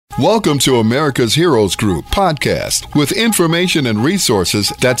Welcome to America's Heroes Group podcast with information and resources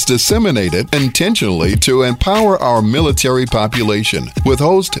that's disseminated intentionally to empower our military population with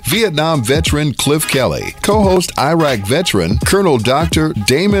host Vietnam veteran Cliff Kelly, co-host Iraq veteran Colonel Dr.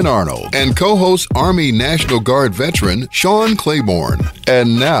 Damon Arnold, and co-host Army National Guard veteran Sean Claiborne.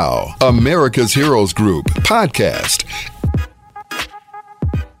 And now, America's Heroes Group podcast.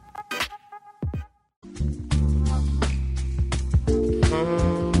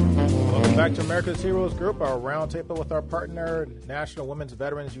 Back to America's Heroes Group, our roundtable with our partner, National Women's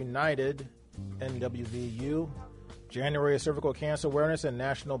Veterans United, NWVU. January is Cervical Cancer Awareness and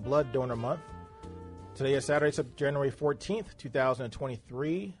National Blood Donor Month. Today is Saturday, January 14th,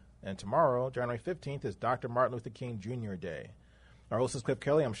 2023, and tomorrow, January 15th, is Dr. Martin Luther King Jr. Day. Our host is Cliff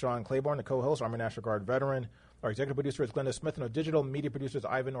Kelly. I'm Sean Claiborne, the co-host, Army National Guard veteran. Our executive producer is Glenda Smith, and our digital media producer is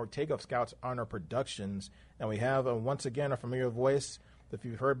Ivan Ortega of Scouts Honor Productions. And we have, once again, a familiar voice that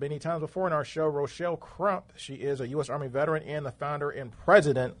you've heard many times before in our show, Rochelle Crump. She is a U.S. Army veteran and the founder and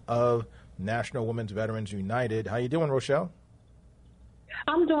president of National Women's Veterans United. How you doing, Rochelle?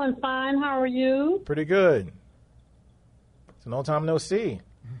 I'm doing fine. How are you? Pretty good. It's an old time no see.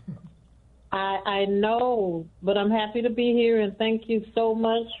 I know, but I'm happy to be here, and thank you so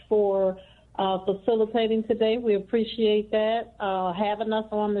much for facilitating today. We appreciate that, having us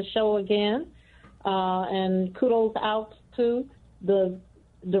on the show again, and kudos out to the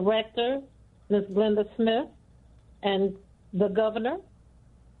director, Ms. Glenda Smith, and the governor,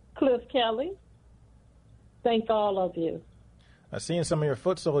 Cliff Kelly. Thank all of you. I've seen some of your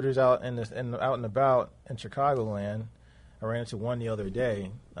foot soldiers out out and about in Chicagoland. I ran into one the other day.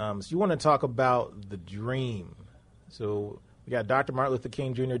 So you want to talk about the dream. So we got Dr. Martin Luther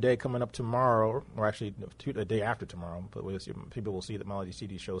King Jr. Day coming up tomorrow, or actually a day after tomorrow, but people will see that Molly see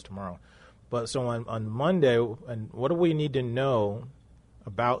these shows tomorrow. But so on Monday, and what do we need to know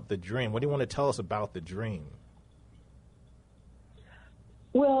about the dream? What do you want to tell us about the dream?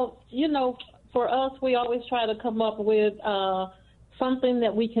 Well, for us, we always try to come up with something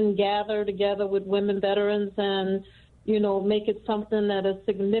that we can gather together with women veterans and, make it something that is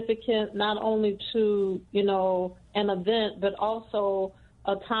significant not only to, an event, but also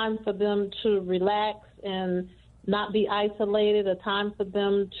a time for them to relax and not be isolated, a time for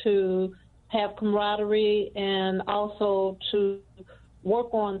them to have camaraderie and also to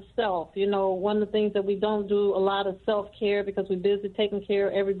work on self. One of the things that we don't do a lot of self-care because we're busy taking care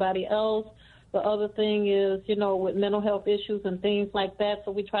of everybody else. The other thing is, with mental health issues and things like that,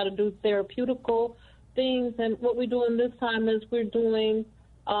 so we try to do therapeutical things. And what we're doing this time is we're doing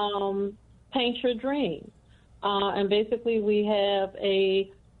Paint Your Dream. And basically we have a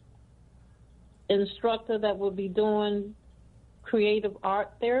instructor that will be doing creative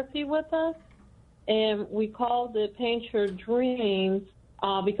art therapy with us, and we called it Paint Your Dream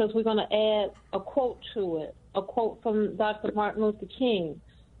because we're going to add a quote to it, a quote from Dr. Martin Luther King.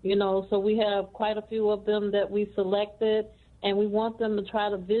 So we have quite a few of them that we selected, and we want them to try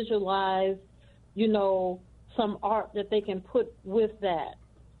to visualize, some art that they can put with that,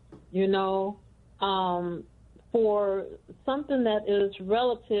 for something that is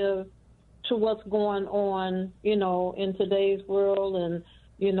relative to what's going on, in today's world and,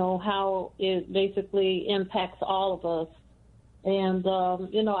 how it basically impacts all of us. And,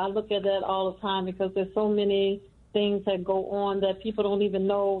 I look at that all the time because there's so many things that go on that people don't even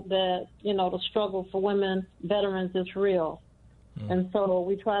know that, the struggle for women veterans is real. Mm. And so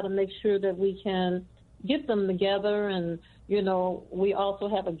we try to make sure that we can get them together. And, we also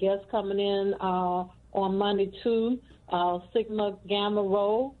have a guest coming in on Monday, too, Sigma Gamma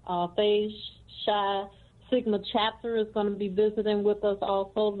Rho, Phase Chi Sigma chapter is going to be visiting with us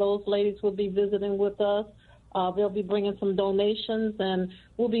also. Those ladies will be visiting with us. They'll be bringing some donations, and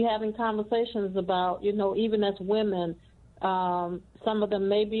we'll be having conversations about, even as women, some of them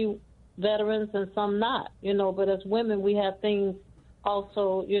may be veterans and some not, but as women we have things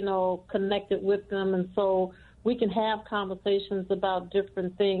also, connected with them. And so we can have conversations about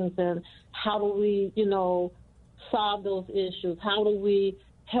different things and how do we, solve those issues? How do we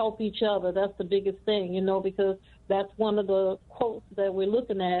help each other? That's the biggest thing, because that's one of the quotes that we're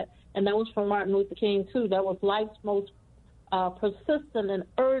looking at, and that was from Martin Luther King, too. That was life's most persistent and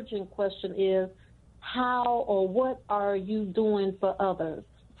urgent question is, how or what are you doing for others?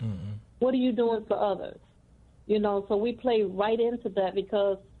 Mm-hmm. What are you doing for others? So we play right into that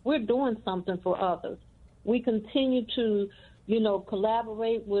because we're doing something for others. We continue to,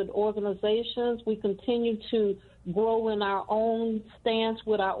 collaborate with organizations. We continue to grow in our own stance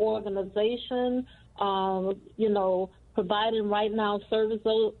with our organization, providing right now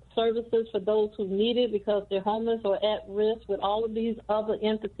services for those who need it because they're homeless or at risk, with all of these other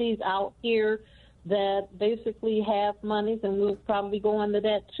entities out here that basically have monies, and we'll probably go into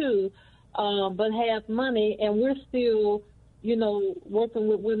that too, but have money, and we're still, working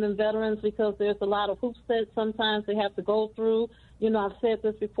with women veterans because there's a lot of hoops that sometimes they have to go through. I've said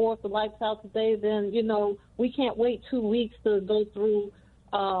this before, if the lights out today, then, we can't wait 2 weeks to go through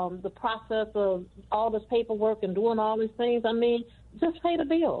the process of all this paperwork and doing all these things. I mean, just pay the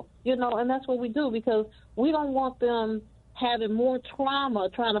bill, and that's what we do because we don't want them having more trauma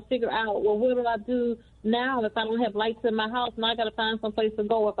trying to figure out, well, what do I do now if I don't have lights in my house and I got to find some place to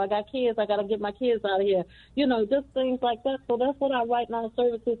go? If I got kids, I got to get my kids out of here. Just things like that. So that's what our Right Now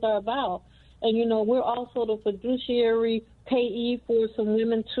services are about. And, we're also the fiduciary payee for some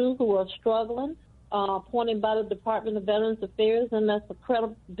women, too, who are struggling, appointed by the Department of Veterans Affairs, and that's the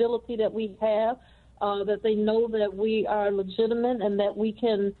credibility that we have, that they know that we are legitimate and that we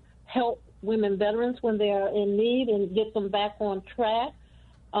can help women veterans when they are in need and get them back on track.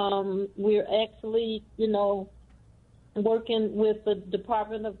 We're actually, working with the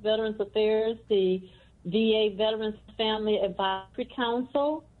Department of Veterans Affairs, the VA Veterans Family Advisory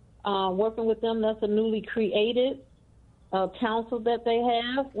Council, working with them. That's a newly created council that they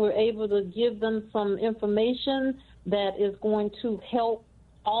have. We're able to give them some information that is going to help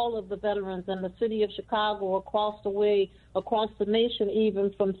all of the veterans in the city of Chicago, across the way, across the nation,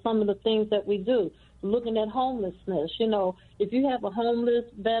 even from some of the things that we do. Looking at homelessness, if you have a homeless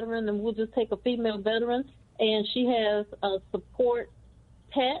veteran, and we'll just take a female veteran, and she has a support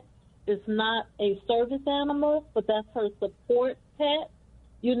pet, it's not a service animal, but that's her support pet,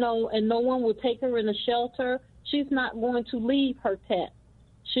 and no one will take her in a shelter, she's not going to leave her pet.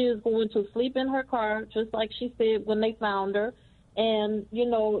 She is going to sleep in her car, just like she said when they found her. And,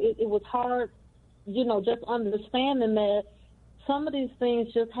 it was hard, just understanding that some of these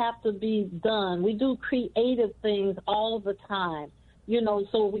things just have to be done. We do creative things all the time,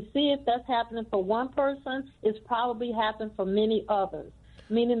 so we see if that's happening for one person, it's probably happened for many others,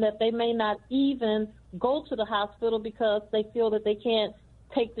 meaning that they may not even go to the hospital because they feel that they can't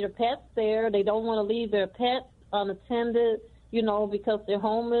take their pets there. They don't want to leave their pets unattended, because they're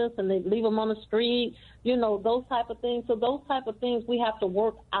homeless and they leave them on the street, those type of things. So those type of things we have to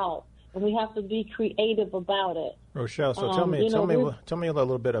work out, and we have to be creative about it. Rochelle, so tell me a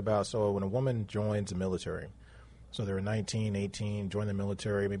little bit about, so when a woman joins the military, so they're 19, 18, join the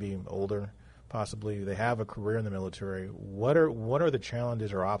military, maybe older, possibly, they have a career in the military. What are the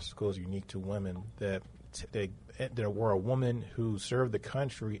challenges or obstacles unique to women that where a woman who served the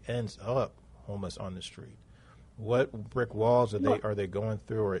country ends up homeless on the street? What brick walls are they going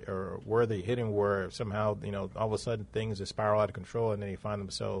through, or where are they hitting where somehow, all of a sudden things just spiral out of control and then they find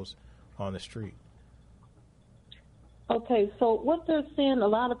themselves on the street? Okay, so what they're seeing a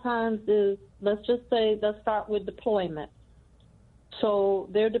lot of times is, let's start with deployment. So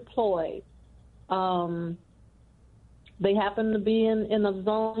they're deployed. They happen to be in a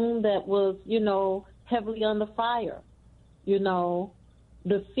zone that was, heavily under fire. The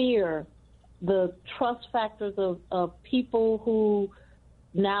fear, the trust factors of people who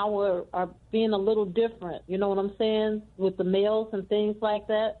now are being a little different, you know what I'm saying, with the males and things like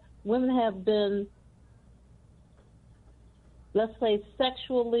that. Women have been, let's say,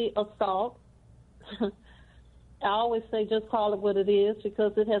 sexually assaulted. I always say just call it what it is,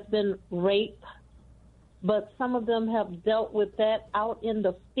 because it has been rape. But some of them have dealt with that out in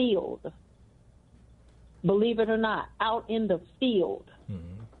the field. Believe it or not, out in the field.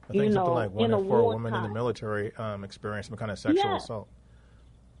 Mm-hmm. I think something like 1 in 4 women in the military experience some kind of sexual assault.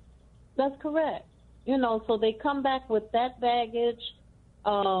 That's correct. So they come back with that baggage.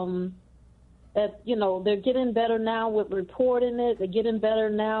 They're getting better now with reporting it. They're getting better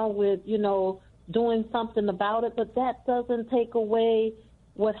now with, doing something about it. But that doesn't take away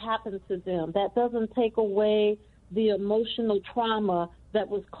what happened to them. That doesn't take away the emotional trauma that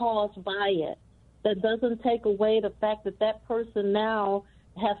was caused by it. That doesn't take away the fact that that person now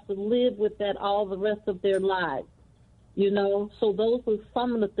has to live with that all the rest of their lives, So those are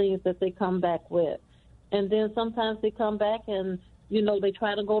some of the things that they come back with. And then sometimes they come back and, they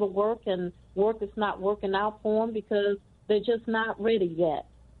try to go to work, and work is not working out for them because they're just not ready yet.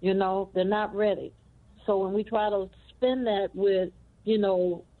 They're not ready. So when we try to spin that with,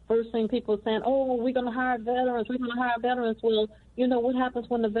 first thing people are saying, oh, we're going to hire veterans. Well, what happens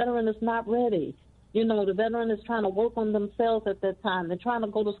when the veteran is not ready? The veteran is trying to work on themselves at that time. They're trying to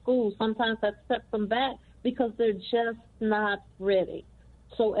go to school. Sometimes that sets them back because they're just not ready.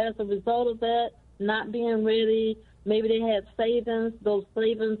 So as a result of that, not being ready, maybe they had savings. Those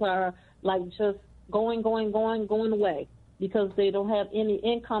savings are like just going away. because they don't have any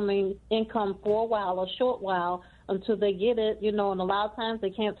income for a while, a short while, until they get it, and a lot of times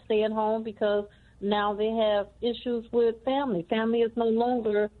they can't stay at home because now they have issues with family. Family is no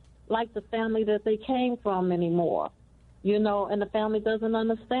longer like the family that they came from anymore, and the family doesn't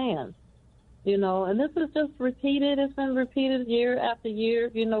understand, and this is just repeated. It's been repeated year after year,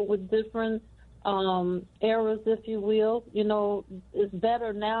 with different errors, if you will. It's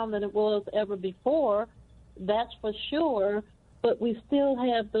better now than it was ever before, that's for sure, but we still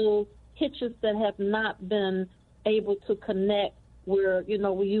have those hitches that have not been able to connect where,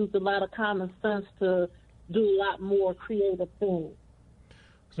 we use a lot of common sense to do a lot more creative things.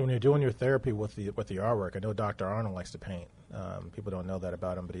 So when you're doing your therapy with the artwork, I know Dr. Arnold likes to paint. People don't know that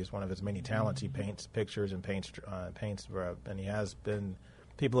about him, but he's one of his many talents. He paints pictures and paints, and he has been.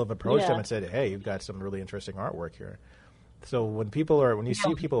 People have approached him and said, "Hey, you've got some really interesting artwork here." So when you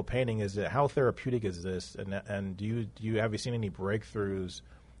see people painting, how therapeutic is this? And have you seen any breakthroughs?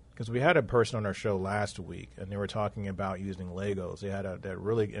 Because we had a person on our show last week, and they were talking about using Legos. They had a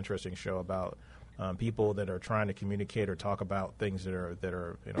really interesting show about people that are trying to communicate or talk about things that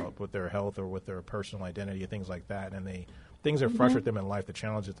are with their health or with their personal identity, things like that, and things that frustrate them in life, the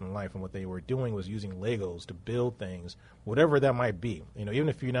challenges in life, and what they were doing was using Legos to build things, whatever that might be. Even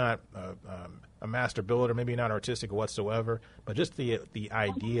if you're not a master builder, maybe not artistic whatsoever, but just the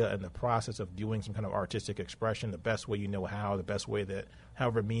idea and the process of doing some kind of artistic expression, the best way you know how, the best way that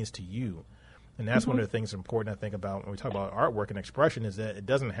however it means to you. And that's one of the things important I think about when we talk about artwork and expression is that it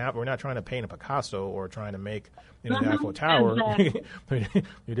doesn't have. We're not trying to paint a Picasso or trying to make the Eiffel Tower. Exactly.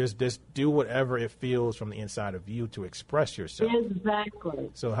 You just do whatever it feels from the inside of you to express yourself.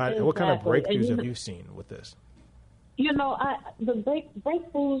 Exactly. So what kind of breakthroughs have you seen with this? The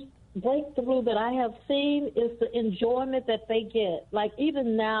breakthrough that I have seen is the enjoyment that they get. Like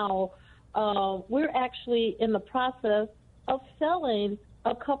even now, we're actually in the process of selling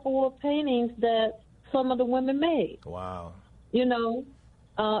a couple of paintings that some of the women made. Wow.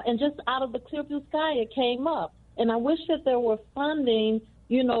 And just out of the clear blue sky, it came up. And I wish that there were funding,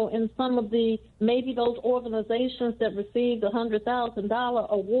 in some of maybe those organizations that received $100,000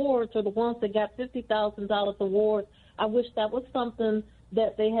 awards or the ones that got $50,000 awards. I wish that was something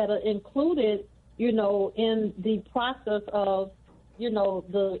that they had included, in the process of,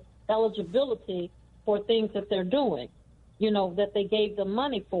 the eligibility for things that they're doing. That they gave them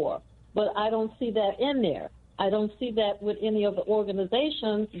money for. But I don't see that in there. I don't see that with any of the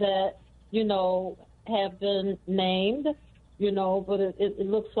organizations that, have been named, but it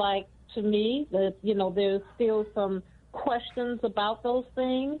looks like to me that, there's still some questions about those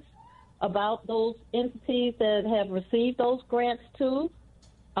things, about those entities that have received those grants too.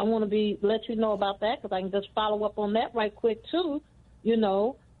 I want to let you know about that because I can just follow up on that right quick too.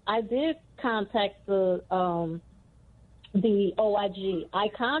 I did contact the OIG. I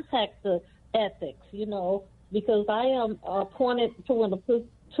contact the ethics, because I am appointed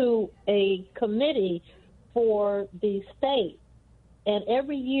to a committee for the state. And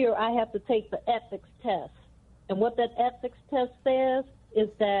every year I have to take the ethics test. And what that ethics test says is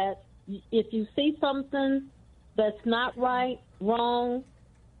that if you see something that's not right, wrong,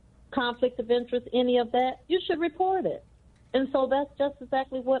 conflict of interest, any of that, you should report it. And so that's just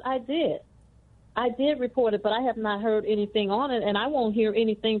exactly what I did. I did report it, but I have not heard anything on it, and I won't hear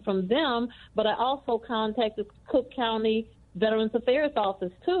anything from them. But I also contacted Cook County Veterans Affairs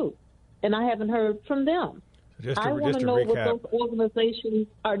Office, too, and I haven't heard from them. I want to know what those organizations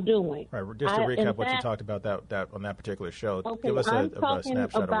are doing. Right, just to recap what you talked about that on that particular show. Okay, give us I'm a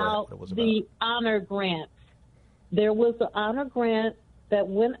snapshot about of what it was the about. honor grants. There was an honor grant that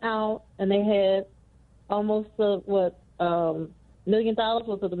went out, and they had almost $1 million.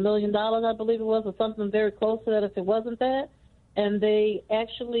 Was it $1 million? I believe it was, or something very close to that. If it wasn't that, and they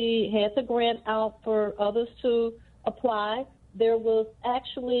actually had the grant out for others to apply. There was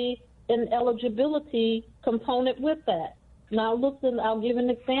actually an eligibility component with that. Now, I'll give an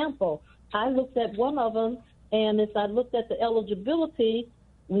example. I looked at one of them, and as I looked at the eligibility,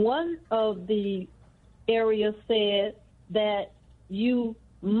 one of the areas said that you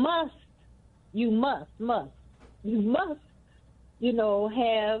must,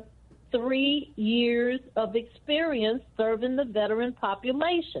 have 3 years of experience serving the veteran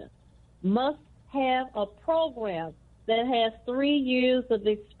population. Must have a program that has 3 years of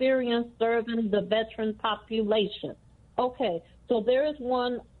experience serving the veteran population. Okay, so there is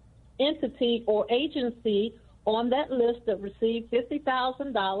one entity or agency on that list that received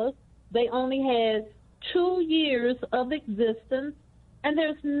 $50,000. They only had 2 years of existence, and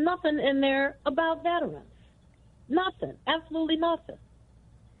there's nothing in there about veterans. Nothing, absolutely nothing.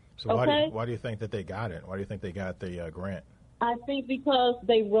 So okay? why do you think that they got it? Why do you think they got the grant? I think because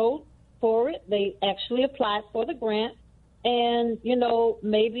they wrote for it, they actually applied for the grant, and,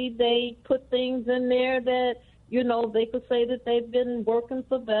 maybe they put things in there that, they could say that they've been working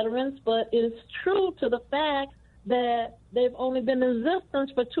for veterans, but it's true to the fact that they've only been in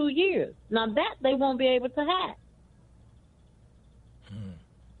existence for 2 years. Now, that they won't be able to have.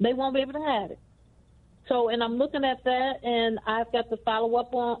 They won't be able to have it. So, and I'm looking at that, and I've got to follow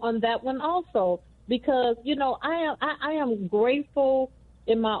up on that one also, because, I am grateful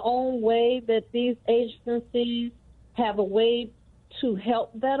in my own way that these agencies have a way to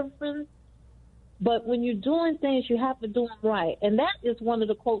help veterans. But when you're doing things, you have to do them right. And that is one of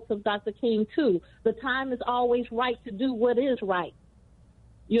the quotes of Dr. King, too. The time is always right to do what is right.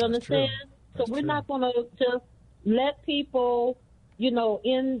 You understand? So we're not going to just let people,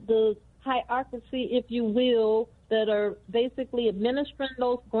 in the hierarchy, if you will, that are basically administering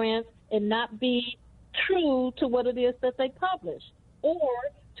those grants and not be true to what it is that they publish, or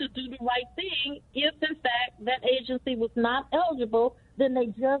to do the right thing. If, in fact, that agency was not eligible, then they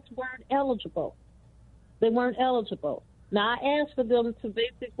just weren't eligible. They weren't eligible. Now, I asked for them to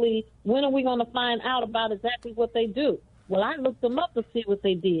basically, when are we going to find out about exactly what they do? Well, I looked them up to see what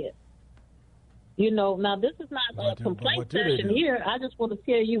they did. Now this is not a complaint session here. I just want to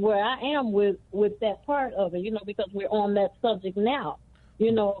tell you where I am with that part of it, because we're on that subject now.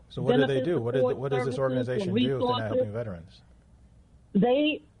 So what do they do? What does this organization do if they're not helping veterans?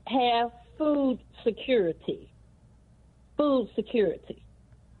 They have food security. Food security.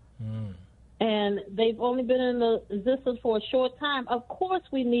 And they've only been in existence for a short time. Of course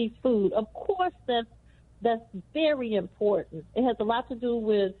we need food. Of course that's very important. It has a lot to do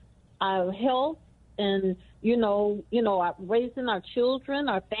with our health and, our raising our children,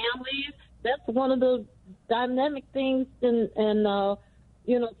 our families. That's one of the dynamic things and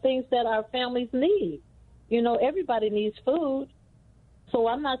things that our families need. Everybody needs food. So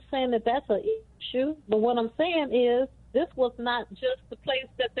I'm not saying that that's an issue, but what I'm saying is this was not just the place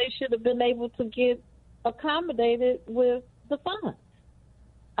that they should have been able to get accommodated with the funds.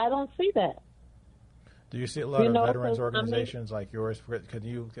 I don't see that. Do you see a lot of veterans organizations like yours?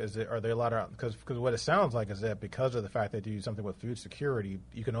 Are there a lot of, because what it sounds like is that because of the fact they do something with food security,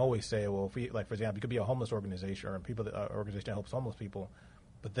 you can always say, well, if we, like, for example, you could be a homeless organization or organization that helps homeless people,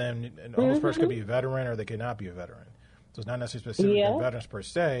 but then an homeless person could be a veteran or they could not be a veteran. So it's not necessarily specific to veterans per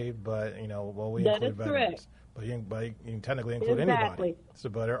se, but we include veterans. Correct. But you can technically include anybody. So,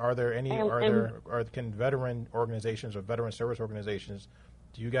 but are there any? Can veteran organizations or veteran service organizations?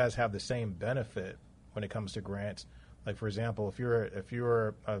 Do you guys have the same benefit when it comes to grants? Like, for example, if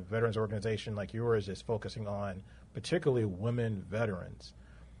you're a veterans organization like yours is focusing on particularly women veterans,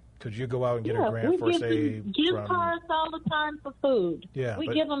 could you go out and get a grant for, say, gift cards all the time for food? Yeah, we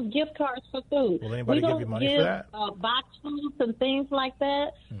give them gift cards for food. Will anybody give you money for that? Box foods and things like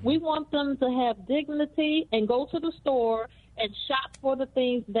that. Mm-hmm. We want them to have dignity and go to the store and shop for the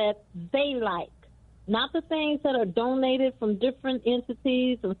things that they like, not the things that are donated from different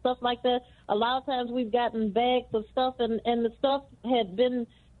entities and stuff like that. A lot of times we've gotten bags of stuff and the stuff had been,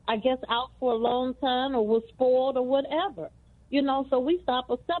 I guess, out for a long time or was spoiled or whatever. So we stopped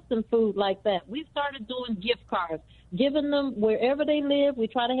accepting food like that. We started doing gift cards, giving them wherever they live. We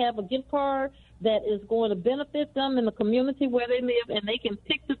try to have a gift card that is going to benefit them in the community where they live, and they can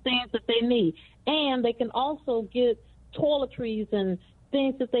pick the things that they need. And they can also get toiletries and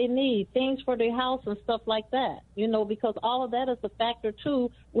things that they need, things for their house and stuff like that, because all of that is a factor, too,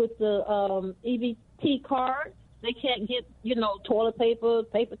 with the EBT card. They can't get, toilet paper,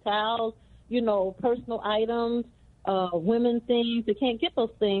 paper towels, personal items, women things. They can't get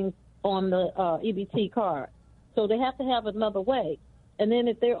those things on the EBT card. So they have to have another way. And then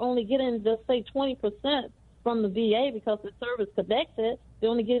if they're only getting, just say, 20% from the VA because the service connected, they're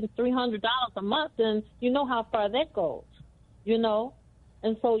only getting $300 a month, and you know how far that goes,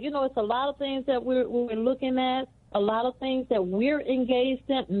 And so, it's a lot of things that we're looking at, a lot of things that we're engaged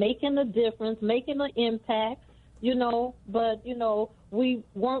in, making a difference, making an impact, but, we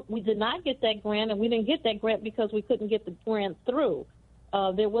did not get that grant, and we didn't get that grant because we couldn't get the grant through.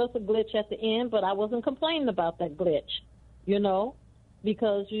 There was a glitch at the end, but I wasn't complaining about that glitch,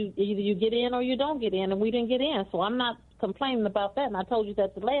 because either you get in or you don't get in, and we didn't get in. So I'm not complaining about that, and I told you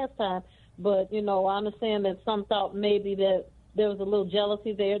that the last time. But, I understand that some thought maybe that there was a little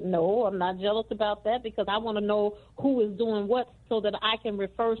jealousy there. No, I'm not jealous about that because I want to know who is doing what so that I can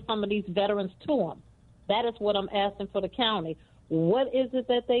refer some of these veterans to them. That is what I'm asking for the county. What is it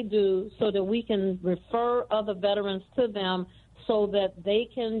that they do so that we can refer other veterans to them so that they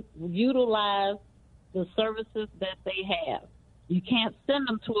can utilize the services that they have? You can't send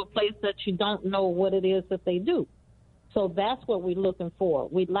them to a place that you don't know what it is that they do. So that's what we're looking for.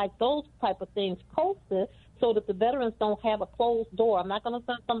 We'd like those type of things posted so that the veterans don't have a closed door. I'm not going to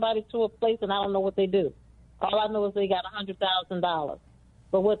send somebody to a place and I don't know what they do. All I know is they got $100,000.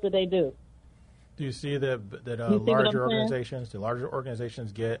 But what do they do? Do you see that larger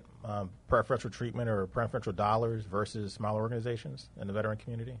organizations get preferential treatment or preferential dollars versus smaller organizations in the veteran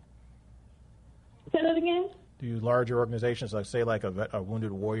community? Say that again? Do larger organizations, like say like a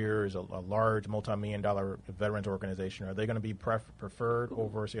Wounded Warriors, a large multi-million-dollar veterans organization, are they going to be preferred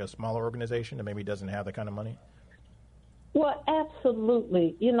over, say, a smaller organization that maybe doesn't have that kind of money? Well,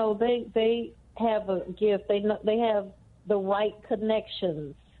 absolutely. You know, they have a gift. They have the right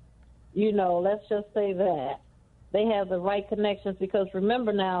connections. You know, let's just say that. They have the right connections because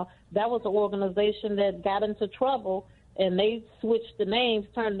remember now, that was an organization that got into trouble and they switched the names,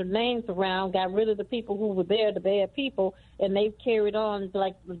 turned the names around, got rid of the people who were there, the bad people, and they've carried on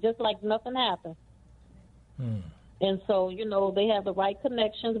just like nothing happened. And so, you know, they have the right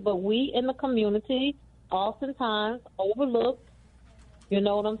connections, but we in the community oftentimes overlooked, you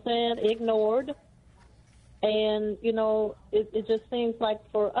know what I'm saying, ignored. And, you know, it just seems like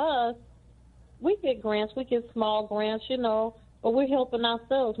for us, we get grants, we get small grants, you know, but we're helping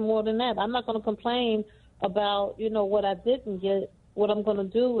ourselves more than that. I'm not going to complain about, you know, what I didn't get. What I'm going to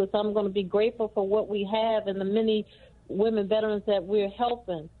do is I'm going to be grateful for what we have and the many women veterans that we're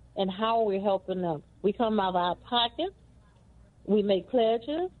helping and how we're helping them. We come out of our pockets. We make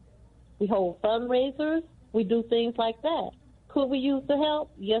pledges. We hold fundraisers. We do things like that. Could we use the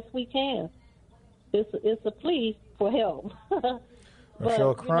help? Yes, we can. It's a plea for help.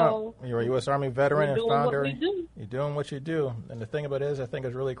 Rochelle Crump, you're a U.S. Army veteran and founder. You're doing what you do. And the thing about it is, I think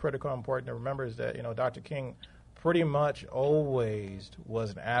is really critical and important to remember is that, you know, Dr. King pretty much always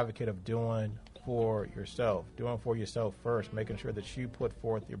was an advocate of doing for yourself first, making sure that you put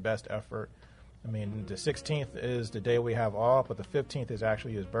forth your best effort. I mean, the 16th is the day we have off, but the 15th is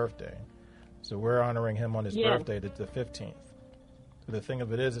actually his birthday. So we're honoring him on his birthday, the 15th. So the thing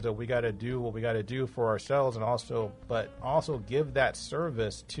of it is that we got to do what we got to do for ourselves, and also give that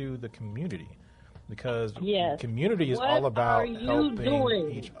service to the community, because community is all about helping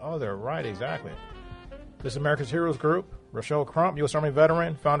each other. Right, exactly. This is America's Heroes Group. Rochelle Crump, U.S. Army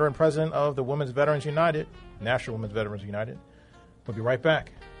veteran, founder and president of the Women's Veterans United, National Women's Veterans United. We'll be right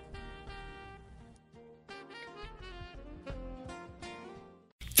back.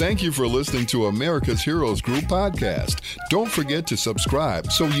 Thank you for listening to America's Heroes Group podcast. Don't forget to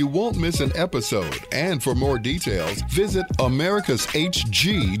subscribe so you won't miss an episode. And for more details, visit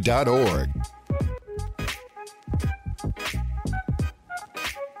americashg.org.